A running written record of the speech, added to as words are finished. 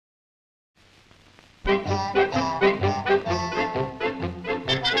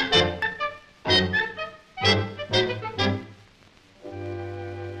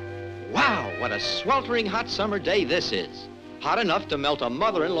Wow, what a sweltering hot summer day this is. Hot enough to melt a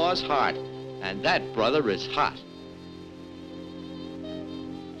mother-in-law's heart. And that brother is hot.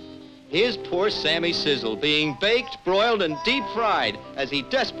 Here's poor Sammy Sizzle being baked, broiled, and deep fried as he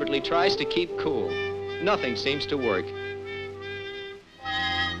desperately tries to keep cool. Nothing seems to work.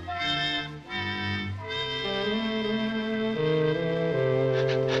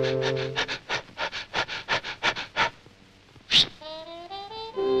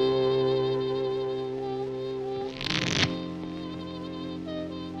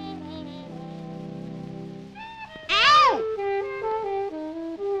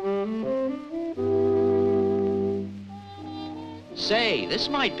 Say, this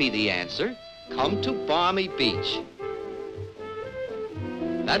might be the answer. Come to Balmy Beach.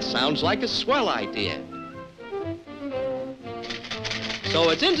 That sounds like a swell idea. So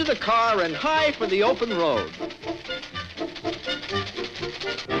it's into the car and high for the open road.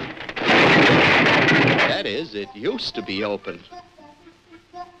 That is, it used to be open.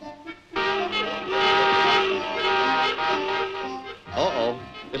 Uh-oh.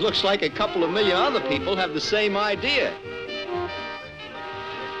 It looks like a couple of million other people have the same idea.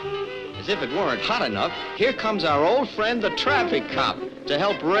 As if it weren't hot enough, here comes our old friend, the traffic cop, to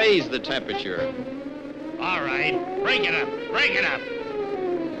help raise the temperature. All right, break it up, break it up.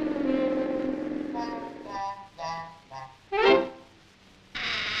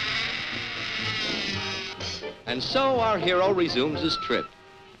 And so our hero resumes his trip,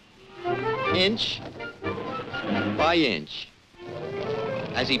 inch by inch,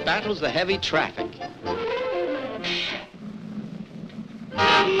 as he battles the heavy traffic.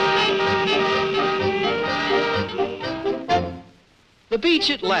 The beach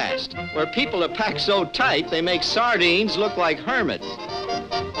at last, where people are packed so tight they make sardines look like hermits.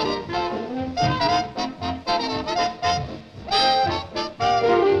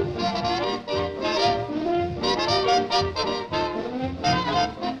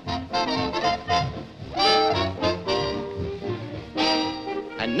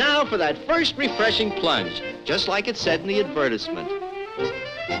 And now for that first refreshing plunge, just like it said in the advertisement.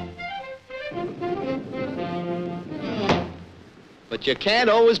 But you can't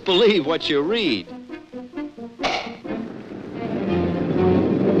always believe what you read.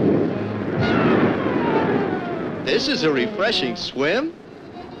 This is a refreshing swim.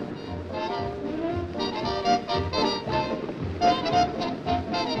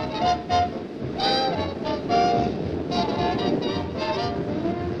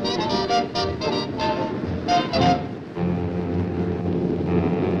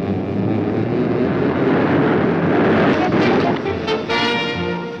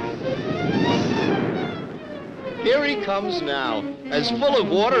 Here he comes now, as full of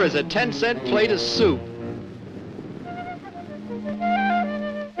water as a 10-cent plate of soup.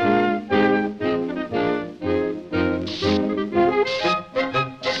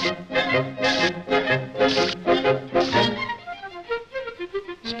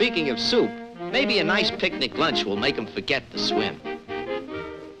 Speaking of soup, maybe a nice picnic lunch will make him forget the swim.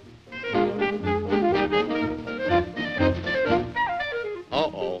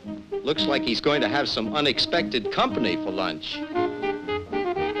 Uh-oh. Looks like he's going to have some unexpected company for lunch.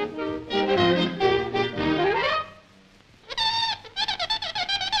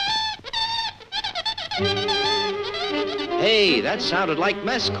 Hey, that sounded like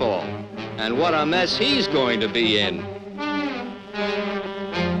mess call. And what a mess he's going to be in.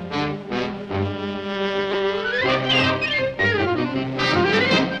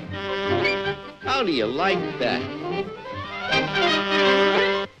 How do you like that?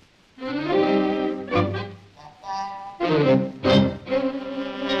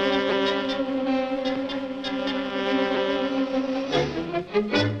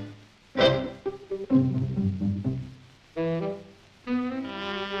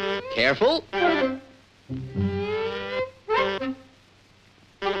 Careful.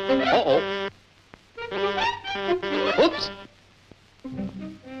 Uh-oh. Oops.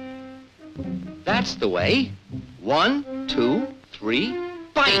 That's the way. 1, 2, 3,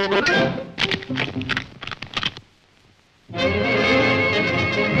 bite!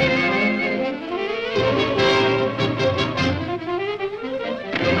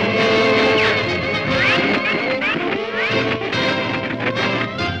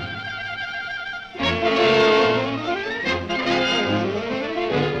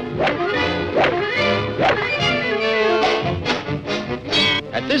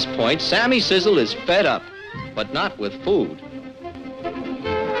 At this point, Sammy Sizzle is fed up, but not with food.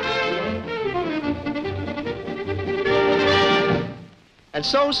 And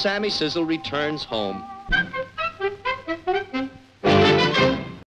so Sammy Sizzle returns home.